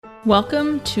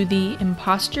Welcome to the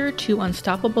Imposter to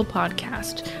Unstoppable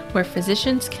podcast, where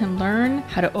physicians can learn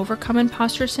how to overcome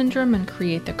imposter syndrome and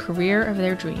create the career of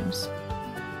their dreams.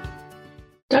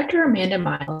 Dr. Amanda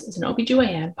Miles is an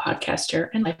OBGYN podcaster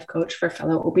and life coach for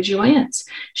fellow OBGYNs.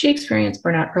 She experienced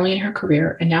burnout early in her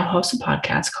career and now hosts a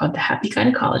podcast called The Happy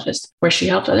Gynecologist, where she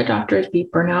helps other doctors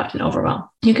beat burnout and overwhelm.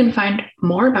 You can find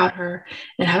more about her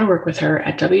and how to work with her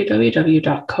at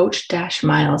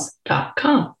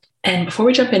www.coach-miles.com. And before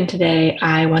we jump in today,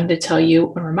 I wanted to tell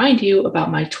you and remind you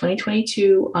about my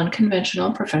 2022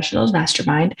 Unconventional Professionals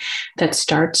Mastermind that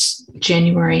starts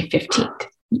January 15th.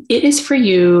 It is for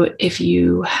you if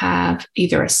you have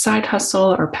either a side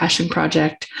hustle or passion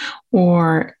project,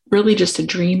 or really just a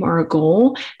dream or a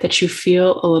goal that you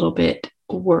feel a little bit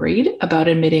worried about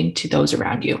admitting to those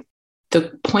around you.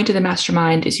 The point of the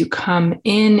mastermind is you come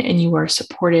in and you are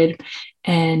supported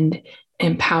and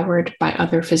empowered by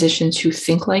other physicians who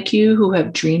think like you, who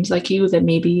have dreams like you that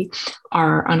maybe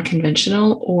are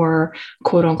unconventional or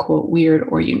quote unquote weird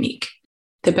or unique.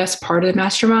 The best part of the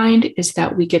mastermind is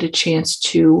that we get a chance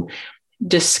to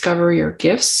discover your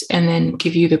gifts and then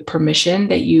give you the permission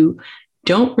that you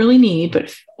don't really need,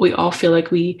 but we all feel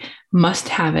like we must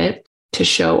have it to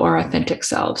show our authentic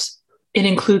selves. It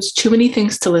includes too many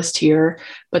things to list here,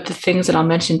 but the things that I'll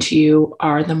mention to you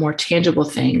are the more tangible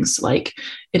things, like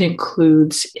it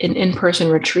includes an in-person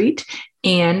retreat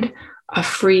and a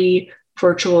free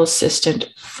virtual assistant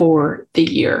for the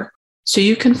year. So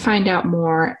you can find out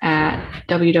more at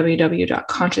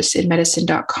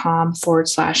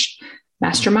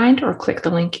www.consciousinmedicine.com/mastermind or click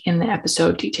the link in the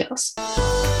episode details.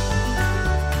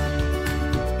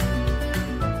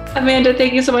 Amanda,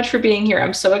 thank you so much for being here.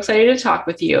 I'm so excited to talk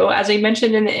with you. As I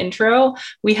mentioned in the intro,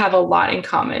 we have a lot in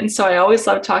common. So I always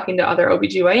love talking to other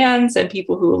OBGYNs and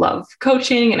people who love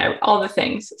coaching and all the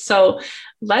things. So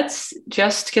let's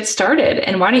just get started.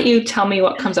 And why don't you tell me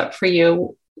what comes up for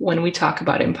you when we talk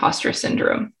about imposter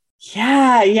syndrome?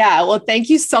 Yeah. Well, thank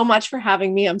you so much for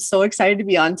having me. I'm so excited to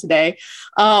be on today.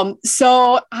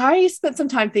 So I spent some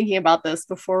time thinking about this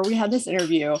before we had this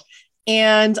interview.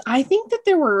 And I think that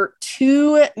there were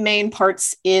two main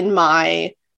parts in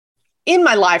my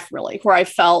life, really, where I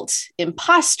felt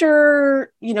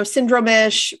imposter,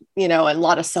 syndrome-ish, and a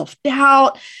lot of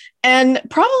self-doubt. And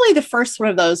probably the first one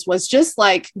of those was just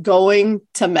like going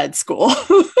to med school.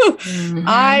 Mm-hmm.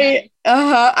 I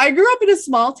grew up in a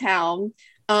small town.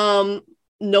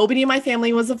 Nobody in my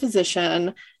family was a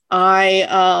physician.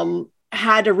 I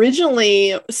had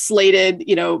originally slated,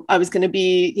 I was going to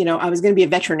be a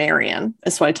veterinarian.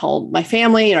 That's what I told my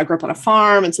family. I grew up on a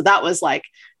farm. And so that was like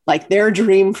their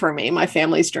dream for me, my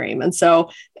family's dream. And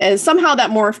somehow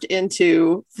that morphed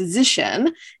into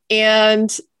physician.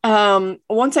 And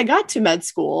once I got to med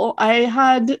school, I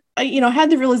had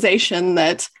the realization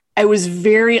that I was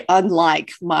very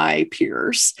unlike my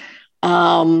peers.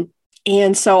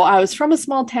 And so I was from a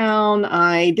small town.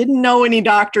 I didn't know any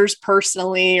doctors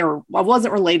personally, or I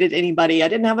wasn't related to anybody. I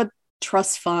didn't have a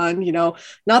trust fund,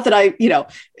 not that I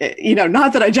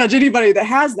judge anybody that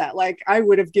has that. Like I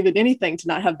would have given anything to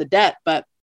not have the debt, but,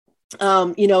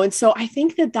 and so I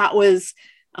think that was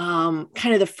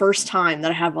kind of the first time that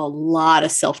I have a lot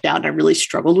of self-doubt, and I really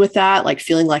struggled with that, like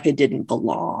feeling like I didn't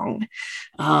belong.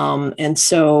 And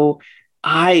so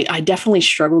I definitely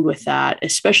struggled with that,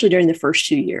 especially during the first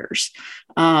 2 years.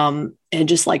 And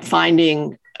just like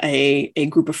finding a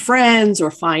group of friends or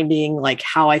finding like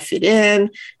how I fit in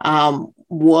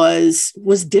was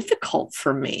difficult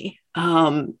for me.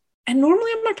 And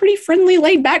normally I'm a pretty friendly,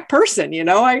 laid back person.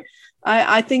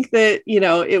 I think that,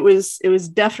 it was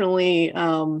definitely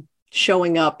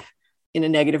showing up in a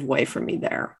negative way for me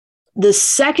there. The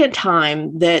second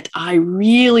time that I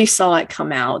really saw it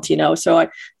come out, so I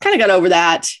kind of got over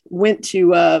that, went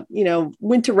to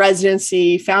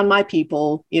residency, found my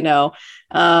people, and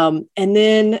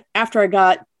then after I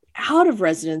got out of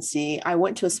residency, I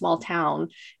went to a small town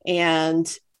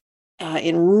and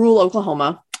in rural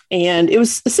Oklahoma. And it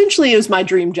was my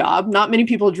dream job. Not many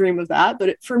people dream of that,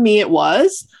 but for me, it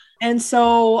was. And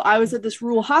so I was at this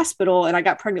rural hospital and I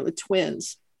got pregnant with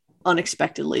twins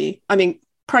unexpectedly. I mean,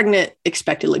 pregnant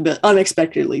expectedly, but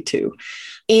unexpectedly too.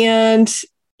 And,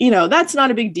 that's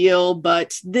not a big deal.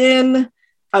 But then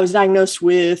I was diagnosed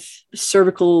with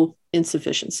cervical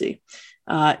insufficiency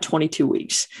at 22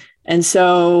 weeks. And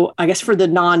so I guess for the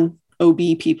non-OB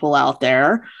people out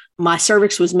there, my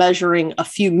cervix was measuring a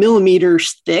few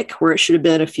millimeters thick where it should have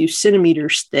been a few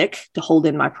centimeters thick to hold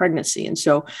in my pregnancy. And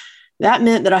so that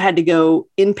meant that I had to go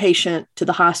inpatient to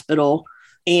the hospital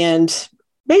and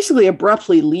basically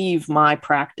abruptly leave my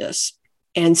practice.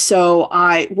 And so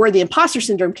where the imposter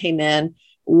syndrome came in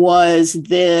was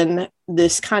then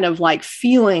this kind of like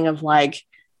feeling of like,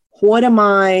 what am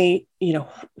I,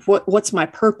 what's my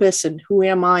purpose and who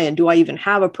am I? And do I even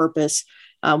have a purpose?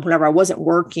 Whenever I wasn't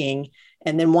working.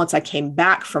 And then once I came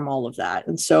back from all of that.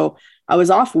 And so I was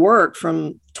off work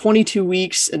from 22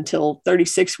 weeks until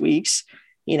 36 weeks.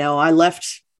 I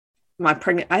left I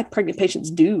had pregnant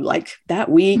patients due like that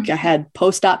week. I had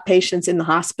post-op patients in the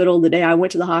hospital the day I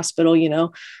went to the hospital.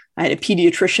 I had a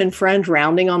pediatrician friend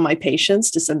rounding on my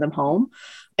patients to send them home.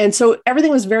 And so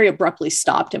everything was very abruptly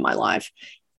stopped in my life.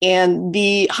 And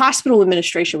the hospital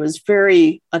administration was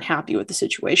very unhappy with the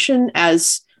situation,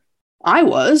 as I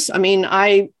was. I mean,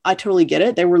 I totally get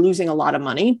it. They were losing a lot of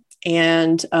money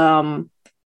and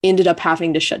ended up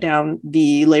having to shut down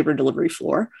the labor and delivery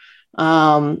floor.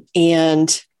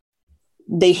 And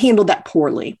they handled that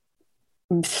poorly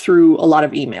through a lot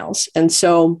of emails. And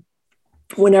so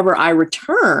whenever I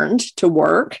returned to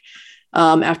work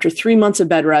after 3 months of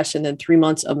bed rest and then 3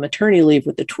 months of maternity leave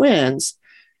with the twins,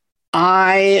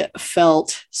 I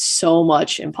felt so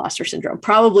much imposter syndrome,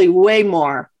 probably way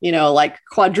more, like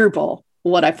quadruple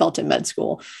what I felt in med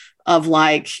school, of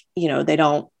like,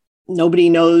 nobody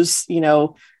knows,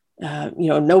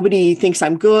 nobody thinks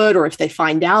I'm good, or if they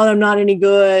find out I'm not any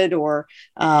good, or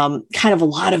kind of a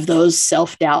lot of those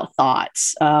self-doubt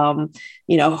thoughts.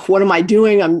 What am I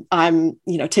doing? I'm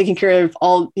taking care of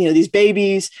all, these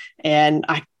babies, and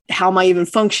how am I even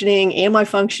functioning? Am I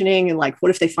functioning? And like, what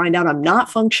if they find out I'm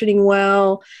not functioning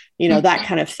well? That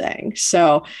kind of thing.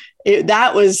 So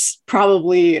that was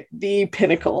probably the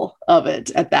pinnacle of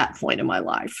it at that point in my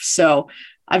life. So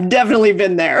I've definitely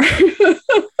been there.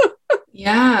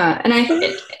 Yeah.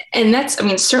 And that's,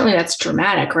 certainly that's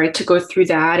dramatic, right? To go through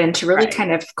that and to really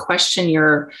kind of question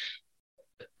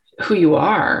who you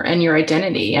are and your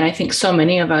identity. And I think so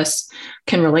many of us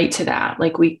can relate to that.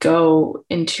 Like, we go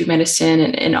into medicine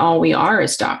and all we are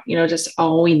is just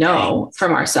all we know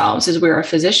from ourselves is we're a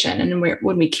physician. And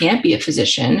when we can't be a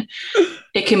physician,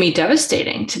 it can be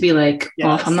devastating to be like,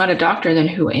 well, if I'm not a doctor, then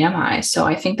who am I? So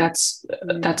I think that's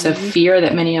a fear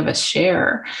that many of us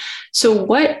share. So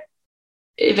what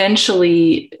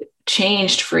eventually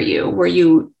changed for you? Were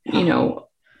you,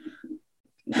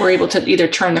 were able to either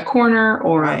turn the corner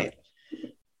or? Right.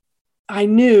 I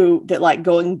knew that like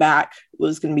going back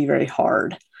was going to be very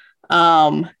hard.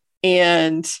 And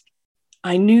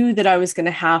I knew that I was going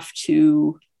to have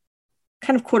to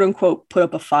kind of quote unquote, put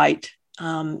up a fight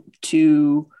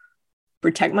to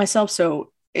protect myself.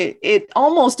 So it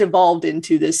almost evolved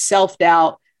into this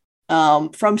self-doubt,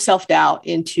 from self-doubt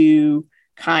into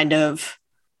kind of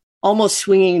almost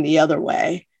swinging the other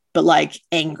way, but like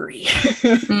angry.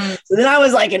 So then I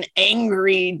was like an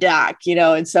angry doc,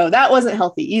 and so that wasn't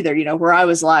healthy either, where I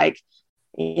was like,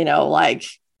 like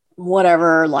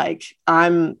whatever, like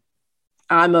I'm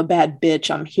a bad bitch.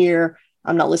 I'm here.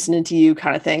 I'm not listening to you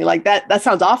kind of thing. Like that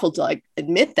sounds awful to like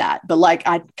admit that, but like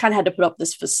I kind of had to put up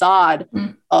this facade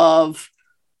of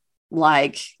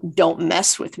like, don't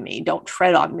mess with me. Don't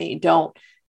tread on me.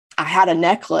 I had a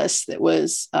necklace that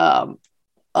was,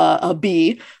 a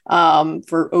B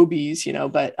for OBs,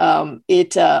 but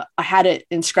I had it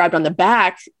inscribed on the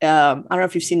back. I don't know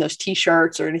if you've seen those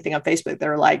t-shirts or anything on Facebook.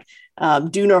 They're like,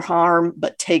 do no harm,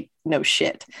 but take no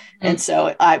shit. And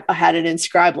so I had it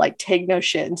inscribed like, take no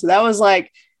shit. And so that was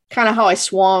like kind of how I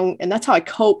swung. And that's how I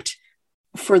coped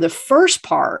for the first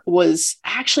part, was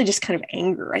actually just kind of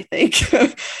anger, I think,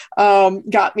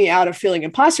 got me out of feeling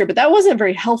imposter, but that wasn't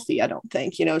very healthy, I don't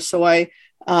think, so I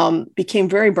became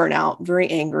very burnout, very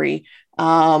angry.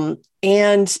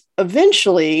 And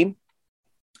eventually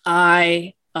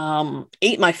I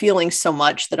ate my feelings so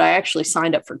much that I actually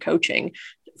signed up for coaching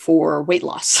for weight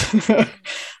loss.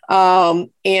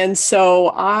 And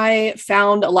so I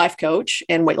found a life coach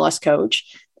and weight loss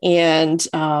coach and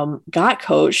got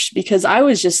coached because I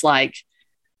was just like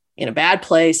in a bad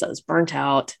place. I was burnt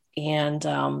out and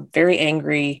very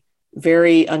angry,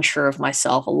 very unsure of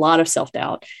myself, a lot of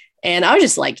self-doubt. And I was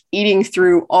just like eating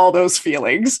through all those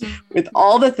feelings with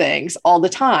all the things all the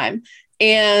time.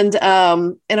 And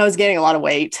I was gaining a lot of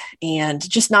weight and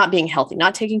just not being healthy,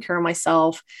 not taking care of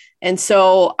myself. And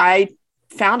so I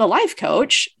found a life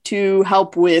coach to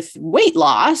help with weight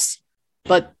loss,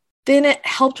 but then it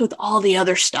helped with all the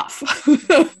other stuff.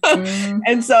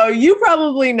 And so you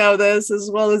probably know this as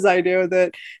well as I do,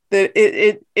 that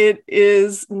it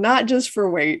is not just for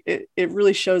weight. It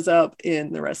really shows up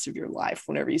in the rest of your life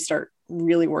whenever you start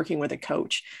really working with a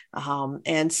coach.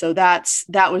 And so that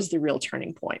was the real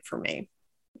turning point for me.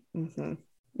 Mm-hmm.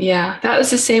 Yeah, that was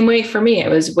the same way for me. It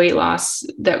was weight loss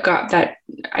that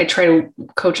I tried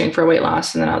coaching for weight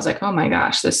loss. And then I was like, oh my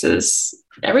gosh, this is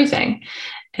everything.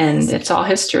 And it's all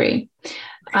history.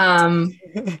 I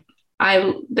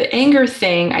the anger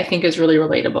thing I think is really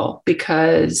relatable,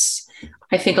 because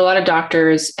I think a lot of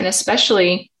doctors, and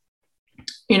especially,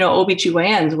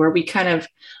 OBGYNs, where we kind of,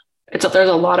 there's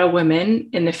a lot of women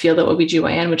in the field of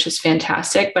OBGYN, which is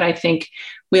fantastic. But I think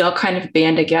we all kind of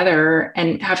band together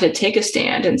and have to take a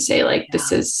stand and say, like,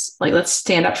 this is like, let's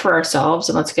stand up for ourselves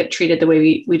and let's get treated the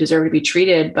way we deserve to be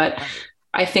treated. But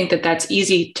I think that that's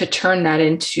easy to turn that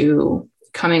into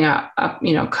coming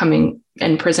coming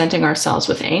and presenting ourselves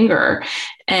with anger.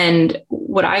 And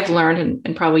what I've learned,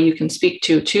 and probably you can speak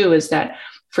to too, is that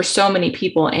for so many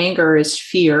people, anger is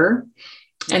fear.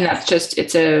 And that's just,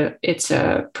 it's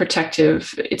a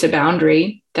protective, it's a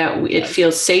boundary that it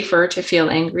feels safer to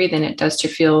feel angry than it does to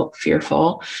feel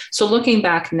fearful. So looking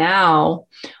back now,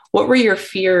 what were your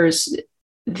fears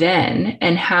then,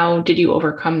 and how did you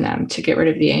overcome them to get rid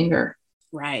of the anger?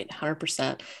 Right.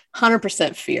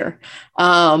 100% fear.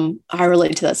 I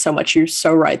relate to that so much. You're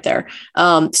so right there.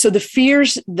 So the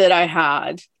fears that I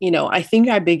had, I think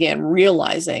I began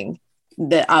realizing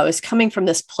that I was coming from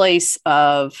this place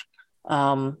of,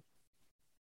 I'm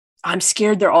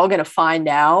scared they're all going to find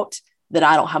out that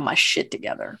I don't have my shit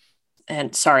together.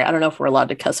 And sorry, I don't know if we're allowed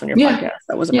to cuss on your podcast.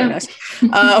 That wasn't very nice.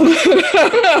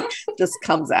 Just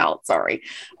comes out. Sorry.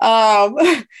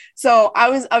 So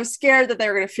I was scared that they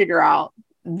were going to figure out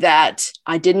that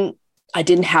I didn't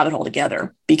have it all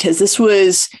together, because this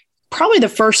was probably the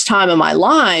first time in my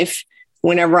life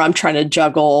whenever I'm trying to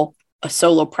juggle a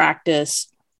solo practice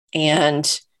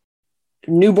and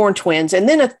newborn twins, and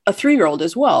then a 3-year-old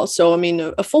as well. So, I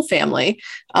mean, a full family,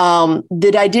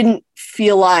 that I didn't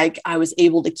feel like I was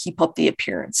able to keep up the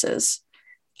appearances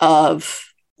of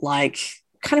like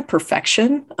kind of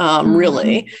perfection,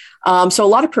 really. So a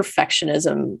lot of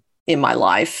perfectionism in my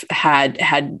life had,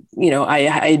 I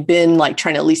had been like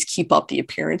trying to at least keep up the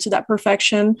appearance of that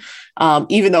perfection.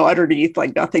 Even though underneath,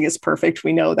 like, nothing is perfect.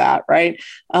 We know that. Right.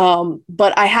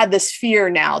 But I had this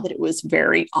fear now that it was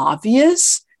very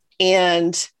obvious.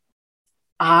 And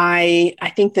I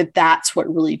think that that's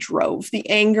what really drove the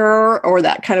anger, or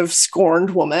that kind of scorned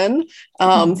woman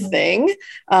thing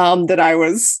that I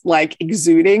was like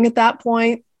exuding at that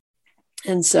point.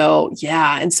 And so,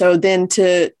 and so then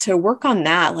to work on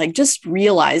that, like just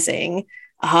realizing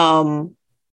that,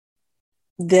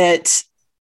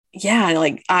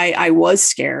 like I was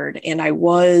scared, and I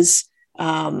was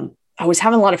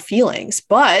having a lot of feelings,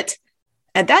 but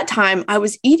at that time I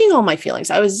was eating all my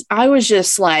feelings. I was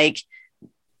just like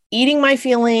eating my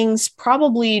feelings,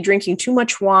 probably drinking too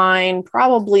much wine,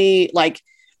 probably like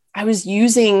I was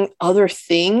using other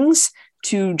things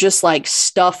to just like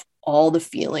stuff all the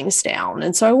feelings down.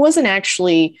 And so I wasn't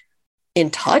actually in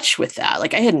touch with that.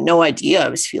 Like I had no idea I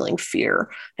was feeling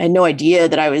fear. I had no idea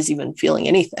that I was even feeling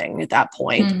anything at that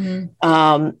point.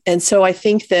 And so I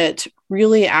think that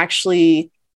really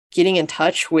actually getting in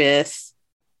touch with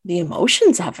the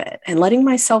emotions of it and letting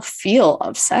myself feel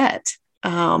upset,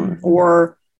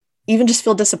 or even just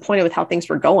feel disappointed with how things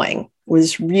were going,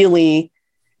 was really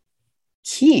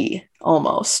key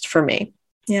almost for me.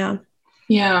 Yeah.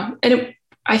 Yeah. And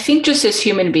I think just as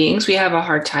human beings, we have a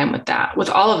hard time with that,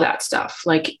 with all of that stuff.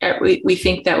 Like we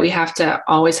think that we have to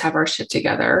always have our shit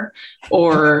together,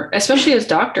 or especially as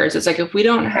doctors, it's like, if we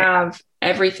don't have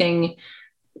everything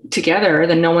together,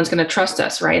 then no one's going to trust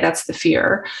us. Right. That's the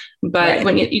fear. But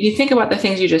when you think about the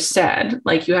things you just said,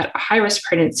 like you had a high risk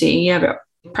pregnancy, you have a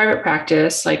private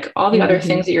practice, like all the other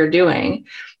things that you're doing,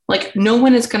 like no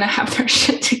one is going to have their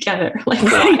shit together. Like,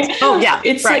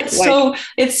 it's like, so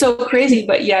it's so crazy.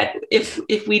 But yet if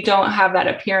we don't have that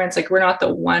appearance, like we're not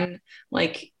the one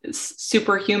like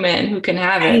superhuman who can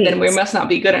have it, then we must not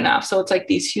be good enough. So it's like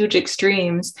these huge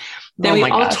extremes. Then we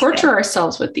all torture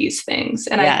ourselves with these things.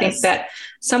 And I think that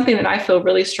something that I feel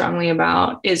really strongly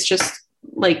about is just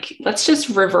like, let's just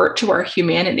revert to our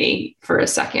humanity for a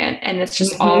second. And it's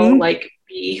just all like,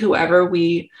 be whoever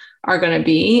we are going to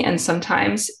be. And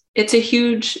sometimes it's a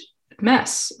huge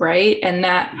mess, right? And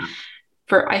that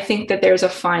I think that there's a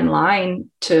fine line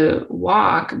to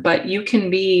walk, but you can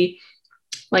be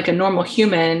like a normal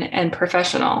human and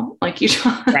professional, like you.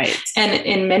 And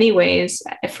in many ways,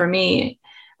 for me,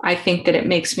 I think that it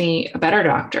makes me a better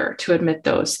doctor to admit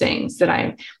those things that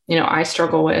I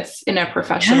struggle with in a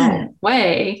professional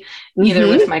way, either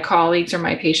with my colleagues or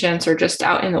my patients or just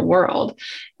out in the world.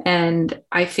 And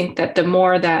I think that the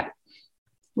more that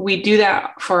we do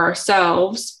that for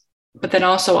ourselves, but then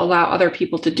also allow other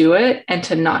people to do it and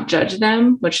to not judge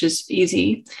them, which is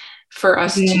easy for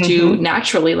us to do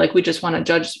naturally. Like we just want to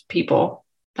judge people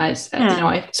as,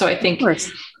 so I think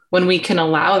when we can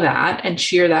allow that and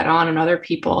cheer that on other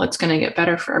people, it's going to get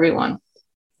better for everyone.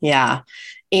 Yeah.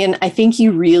 And I think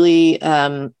you really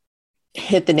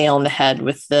hit the nail on the head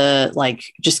with the, like,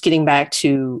 just getting back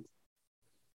to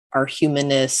our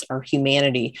humanness, our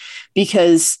humanity,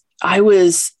 because I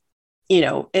was,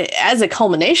 as a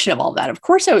culmination of all that, of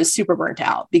course I was super burnt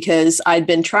out because I'd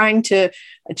been trying to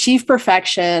achieve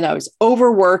perfection. I was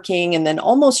overworking and then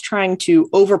almost trying to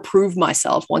overprove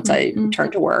myself once I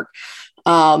returned to work,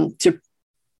 to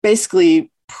basically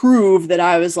prove that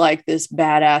I was like this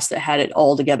badass that had it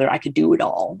all together. I could do it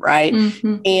all. Right.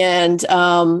 And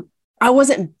I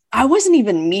wasn't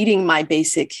even meeting my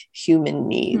basic human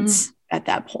needs at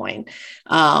that point,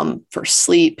 for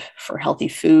sleep, for healthy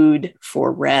food,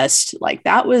 for rest. Like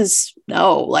that was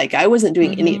I wasn't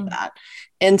doing any of that.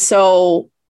 And so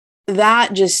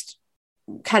that just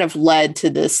kind of led to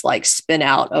this like spin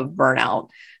out of burnout,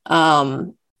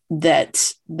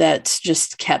 that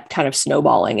just kept kind of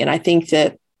snowballing. And I think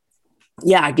that,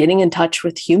 getting in touch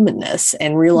with humanness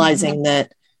and realizing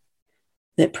that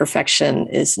perfection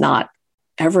is not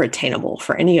ever attainable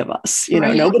for any of us.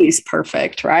 Nobody's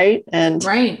perfect. Right. And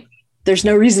there's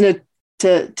no reason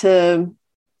to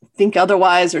think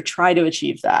otherwise or try to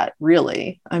achieve that,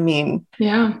 really. I mean, we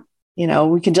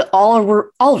can just, all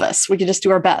of us, we can just do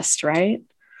our best. Right.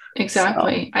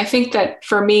 Exactly. So. I think that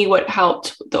for me, what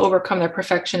helped to overcome their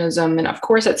perfectionism, and of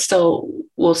course it still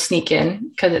will sneak in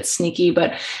because it's sneaky,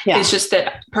 but it's just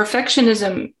that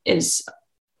perfectionism is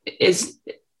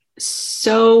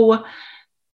so,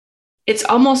 it's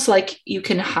almost like you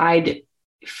can hide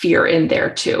fear in there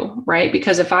too, right?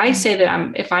 Because if I say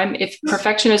that if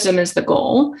perfectionism is the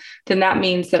goal, then that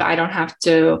means that I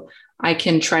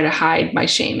can try to hide my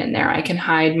shame in there. I can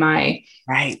hide my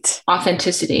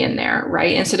authenticity in there,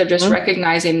 right? Instead of just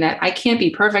recognizing that I can't be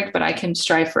perfect, but I can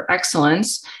strive for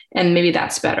excellence. And maybe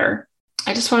that's better.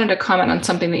 I just wanted to comment on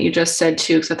something that you just said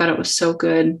too, because I thought it was so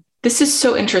good. This is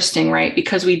so interesting, right?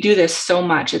 Because we do this so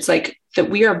much. It's like that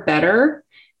we are better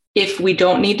if we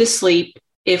don't need to sleep,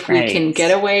 if we can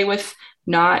get away with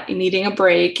not needing a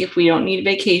break, if we don't need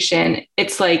vacation.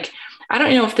 It's like, I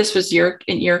don't know if this was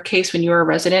in your case when you were a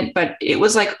resident, but it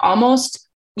was like almost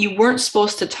you weren't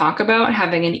supposed to talk about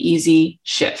having an easy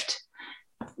shift.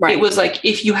 Right. It was like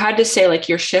if you had to say like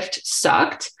your shift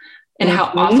sucked and how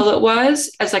awful it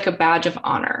was as like a badge of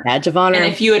honor. Badge of honor.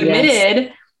 And if you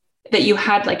admitted that you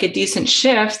had like a decent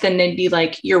shift, then they'd be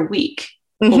like, you're weak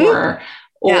or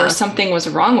something was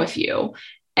wrong with you.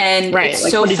 And it's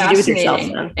like, so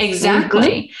fascinating.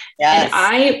 Exactly. Yes. And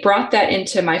I brought that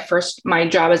into my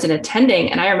job as an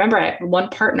attending. And I remember I had one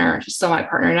partner, she's still my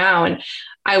partner now. And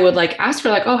I would like ask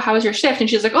her like, oh, how was your shift? And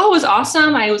she's like, oh, it was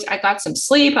awesome. I got some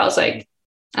sleep. I was like,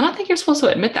 I don't think you're supposed to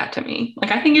admit that to me.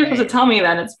 Like, I think you're supposed to tell me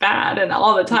that it's bad and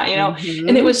all the time,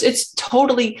 and it's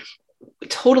totally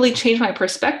changed my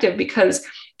perspective, because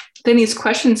then these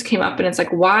questions came up and it's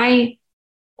like, why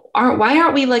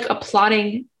aren't we like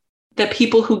applauding the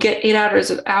people who get 8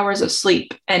 hours of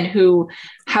sleep and who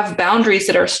have boundaries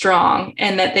that are strong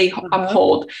and that they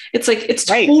uphold? It's like, it's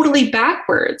totally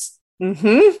backwards.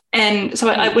 And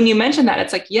so when you mention that,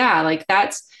 it's like, like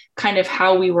that's kind of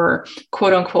how we were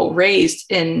quote unquote raised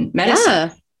in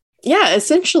medicine. Yeah.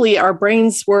 Essentially our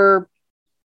brains were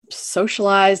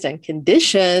socialized and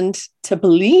conditioned to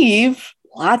believe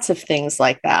lots of things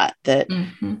like that,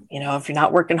 if you're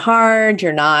not working hard,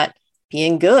 you're not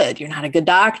being good, you're not a good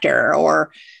doctor,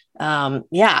 or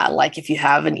like if you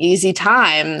have an easy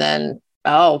time, then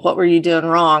what were you doing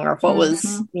wrong, or what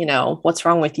was what's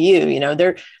wrong with you?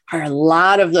 There are a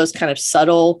lot of those kind of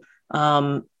subtle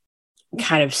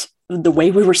kind of the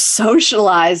way we were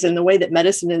socialized and the way that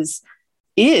medicine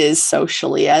is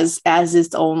socially as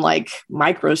its own like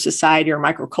micro society or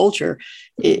micro culture.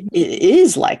 It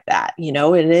is like that,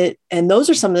 and those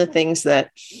are some of the things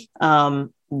that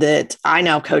that I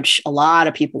now coach a lot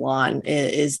of people on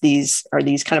is these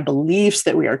kind of beliefs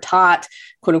that we are taught,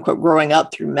 quote unquote, growing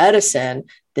up through medicine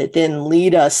that then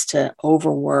lead us to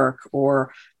overwork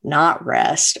or not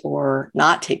rest or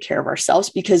not take care of ourselves,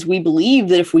 because we believe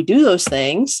that if we do those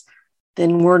things,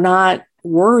 then we're not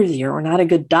worthy, or we're not a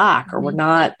good doc, or we're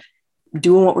not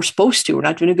doing what we're supposed to. We're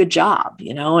not doing a good job,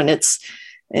 and it's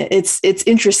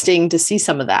interesting to see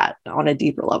some of that on a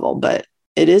deeper level, but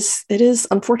it is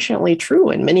unfortunately true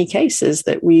in many cases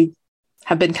that we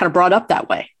have been kind of brought up that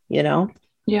way,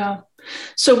 Yeah.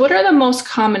 So what are the most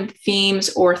common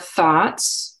themes or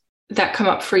thoughts that come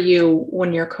up for you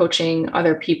when you're coaching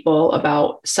other people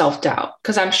about self-doubt?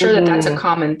 Because I'm sure that that's a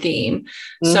common theme.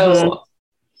 So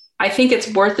I think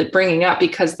it's worth it bringing up,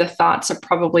 because the thoughts are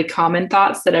probably common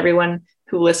thoughts that everyone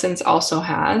who listens also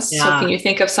has. Yeah. So can you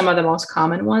think of some of the most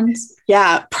common ones?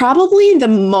 Yeah, probably the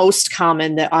most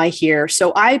common that I hear.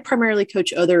 So I primarily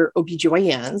coach other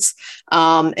OBGYNs.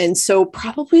 And so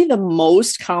probably the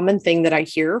most common thing that I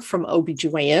hear from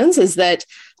OBGYNs is that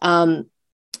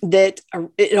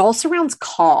it all surrounds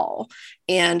call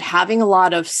and having a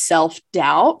lot of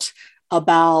self-doubt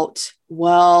about,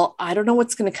 well, I don't know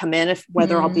what's going to come in,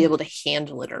 whether I'll be able to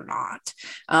handle it or not.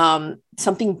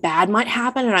 Something bad might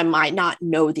happen and I might not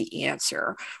know the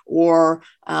answer, or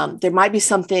there might be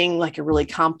something like a really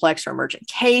complex or emergent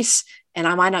case and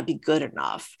I might not be good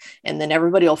enough. And then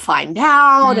everybody will find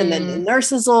out and then the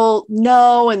nurses will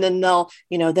know, and then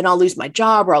then I'll lose my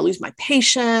job or I'll lose my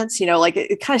patients, like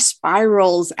it kind of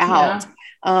spirals out.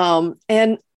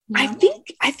 And I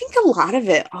think a lot of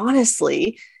it,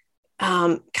 honestly,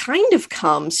 kind of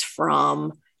comes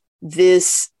from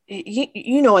this, as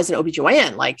an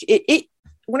OBGYN, like it,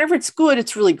 whenever it's good,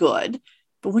 it's really good,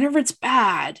 but whenever it's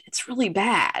bad, it's really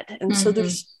bad. And so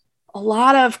there's a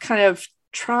lot of kind of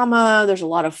trauma, there's a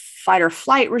lot of fight or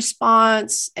flight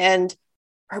response, and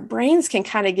our brains can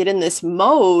kind of get in this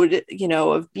mode,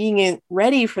 of being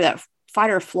ready for that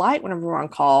fight or flight whenever we're on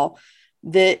call.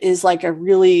 That is like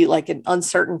an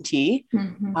uncertainty,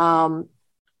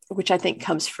 which I think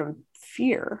comes from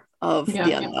fear of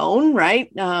the unknown, right?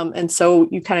 And so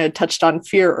you kind of touched on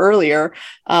fear earlier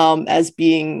as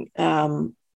being,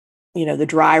 the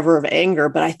driver of anger.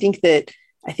 But I think that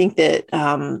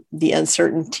the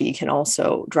uncertainty can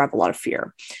also drive a lot of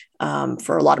fear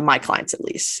for a lot of my clients, at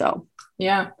least. So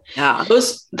yeah.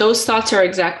 Those thoughts are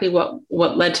exactly what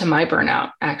led to my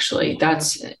burnout. Actually,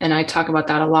 and I talk about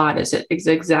that a lot. Is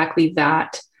exactly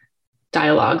that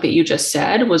dialogue that you just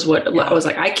said was what I was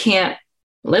like, I can't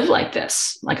live like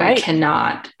this. Like I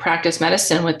cannot practice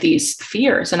medicine with these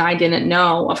fears. And I didn't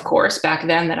know, of course, back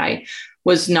then that I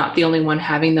was not the only one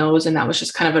having those. And that was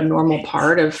just kind of a normal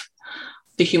part of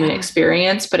the human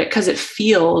experience, but because it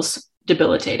feels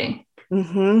debilitating.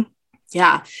 Mm-hmm.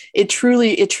 Yeah, it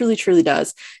truly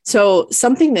does. So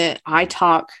something that I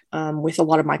talk with a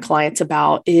lot of my clients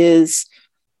about is,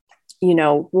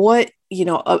 it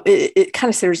kind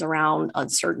of centers around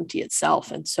uncertainty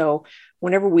itself. And so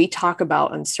whenever we talk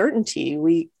about uncertainty,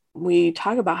 we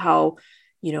talk about how,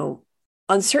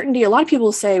 uncertainty, a lot of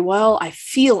people say, well, I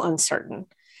feel uncertain,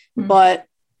 but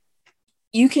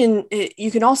you can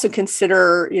also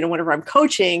consider, whenever I'm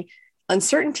coaching,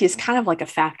 uncertainty is kind of like a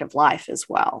fact of life as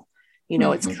well.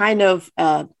 It's kind of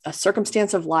a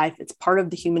circumstance of life. It's part of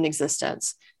the human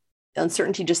existence.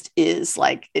 Uncertainty just is,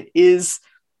 like, it is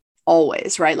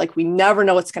always, right? Like we never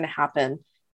know what's going to happen.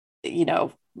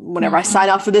 Whenever I sign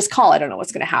off for this call, I don't know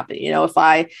what's going to happen. If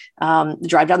I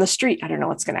drive down the street, I don't know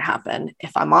what's going to happen.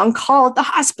 If I'm on call at the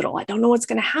hospital, I don't know what's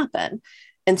going to happen.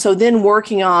 And so then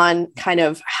working on kind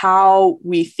of how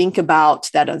we think about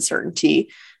that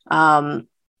uncertainty,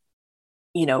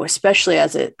 especially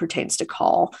as it pertains to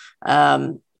call,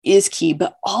 is key,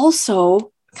 but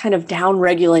also kind of down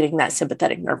regulating that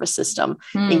sympathetic nervous system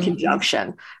in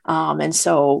conjunction. And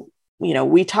so,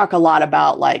 we talk a lot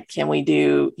about, like, can we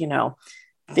do,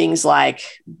 things like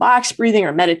box breathing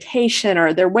or meditation,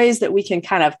 or there are ways that we can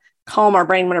kind of calm our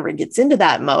brain whenever it gets into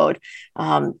that mode,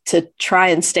 to try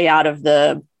and stay out of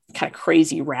the kind of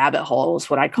crazy rabbit hole is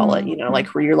what I call it, like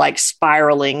where you're like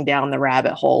spiraling down the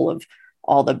rabbit hole of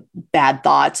all the bad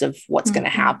thoughts of what's going to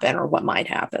happen or what might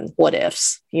happen, what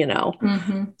ifs,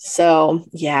 So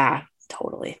yeah,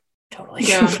 totally.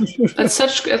 Yeah, that's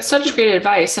such great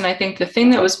advice. And I think the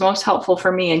thing that was most helpful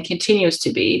for me and continues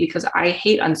to be, because I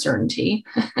hate uncertainty,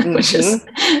 which is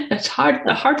a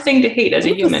hard thing to hate as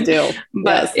a human,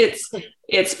 but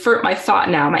it's for my thought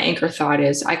now. My anchor thought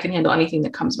is I can handle anything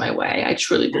that comes my way. I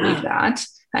truly believe that.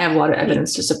 I have a lot of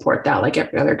evidence to support that, like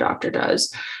every other doctor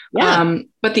does.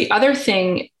 But the other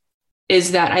thing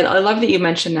is that I love that you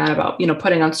mentioned that about,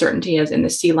 putting uncertainty as in the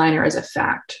C liner as a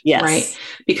fact, right?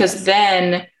 Because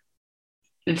then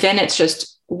it's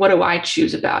just, what do I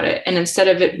choose about it? And instead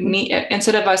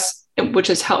of us, which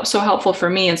is so helpful for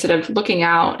me, instead of looking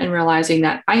out and realizing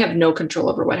that I have no control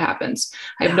over what happens.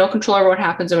 I have no control over what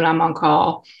happens when I'm on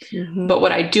call, but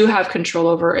what I do have control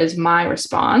over is my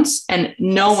response, and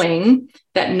knowing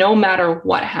that no matter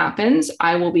what happens,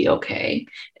 I will be okay.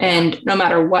 And no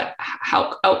matter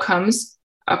how outcomes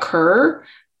occur,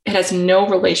 it has no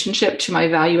relationship to my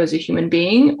value as a human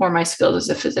being or my skills as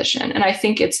a physician. And I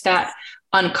think it's that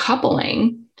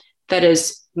uncoupling that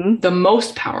is the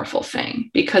most powerful thing,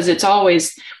 because it's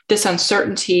always this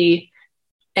uncertainty,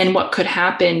 and what could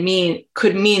happen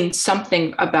could mean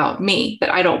something about me that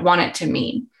I don't want it to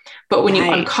mean. But when you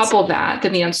uncouple that,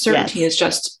 then the uncertainty is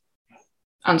just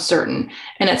uncertain.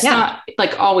 And it's not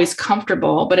like always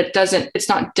comfortable, but it's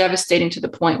not devastating to the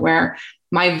point where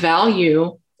my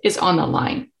value is on the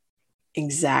line.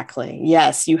 Exactly.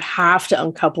 Yes. You have to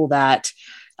uncouple that.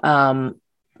 They're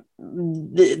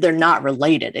not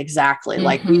related. Exactly.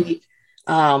 Like we,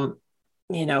 I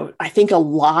think a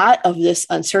lot of this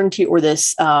uncertainty or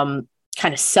this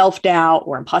kind of self-doubt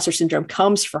or imposter syndrome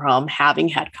comes from having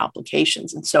had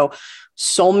complications. And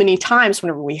so many times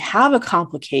whenever we have a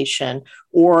complication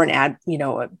or a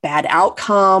bad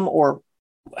outcome or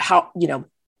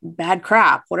bad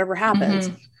crap, whatever happens,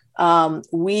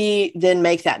 we then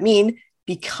make that mean,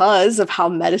 because of how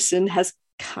medicine has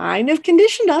kind of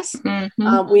conditioned us,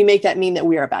 we make that mean that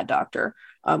we are a bad doctor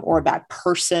or a bad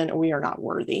person, or we are not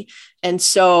worthy. And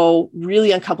so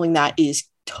really uncoupling that is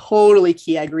totally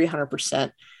key. I agree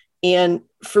 100%. And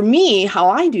for me, how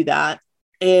I do that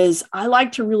is I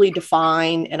like to really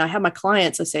define, and I have my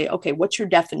clients, I say, okay, what's your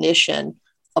definition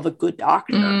of a good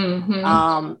doctor?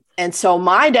 And so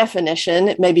my definition,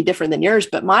 it may be different than yours,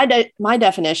 but my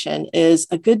definition is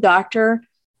a good doctor.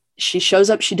 She shows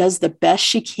up, she does the best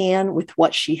she can with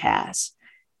what she has.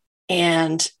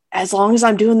 And as long as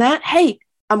I'm doing that, hey,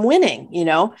 I'm winning,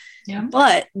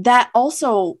 but that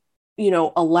also,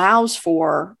 allows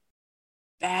for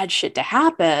bad shit to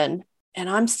happen. And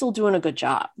I'm still doing a good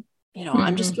job.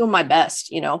 I'm just doing my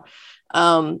best, and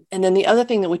then the other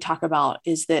thing that we talk about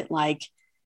is that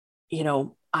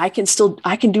I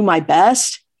can do my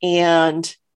best,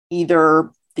 and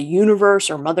either the universe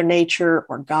or Mother Nature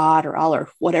or God or Allah or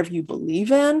whatever you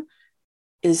believe in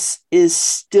is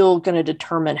still going to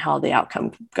determine how the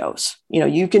outcome goes.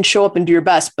 You can show up and do your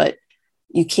best, but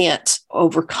you can't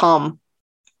overcome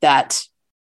that,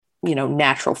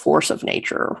 natural force of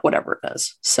nature or whatever it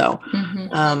is. So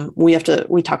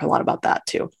we talk a lot about that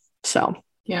too. So,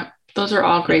 yeah, those are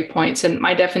all great points. And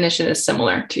my definition is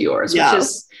similar to yours, which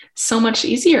is so much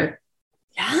easier.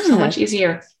 Yeah. So much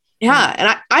easier. Yeah.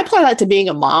 And I apply that to being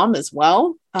a mom as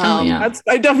well. That's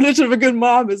my definition of a good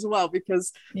mom as well,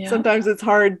 because sometimes it's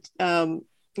hard, to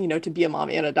be a mom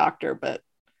and a doctor, but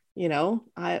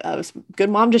I was a good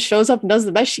mom, just shows up and does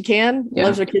the best she can,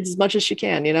 loves her kids as much as she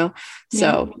can,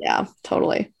 So yeah,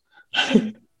 totally.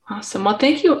 Awesome. Well,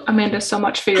 thank you, Amanda, so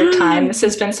much for your time. This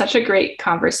has been such a great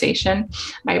conversation.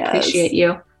 I appreciate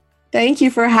you. Thank you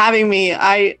for having me.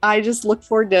 I just look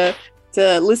forward to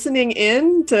listening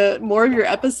in to more of your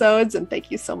episodes, and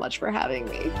thank you so much for having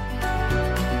me.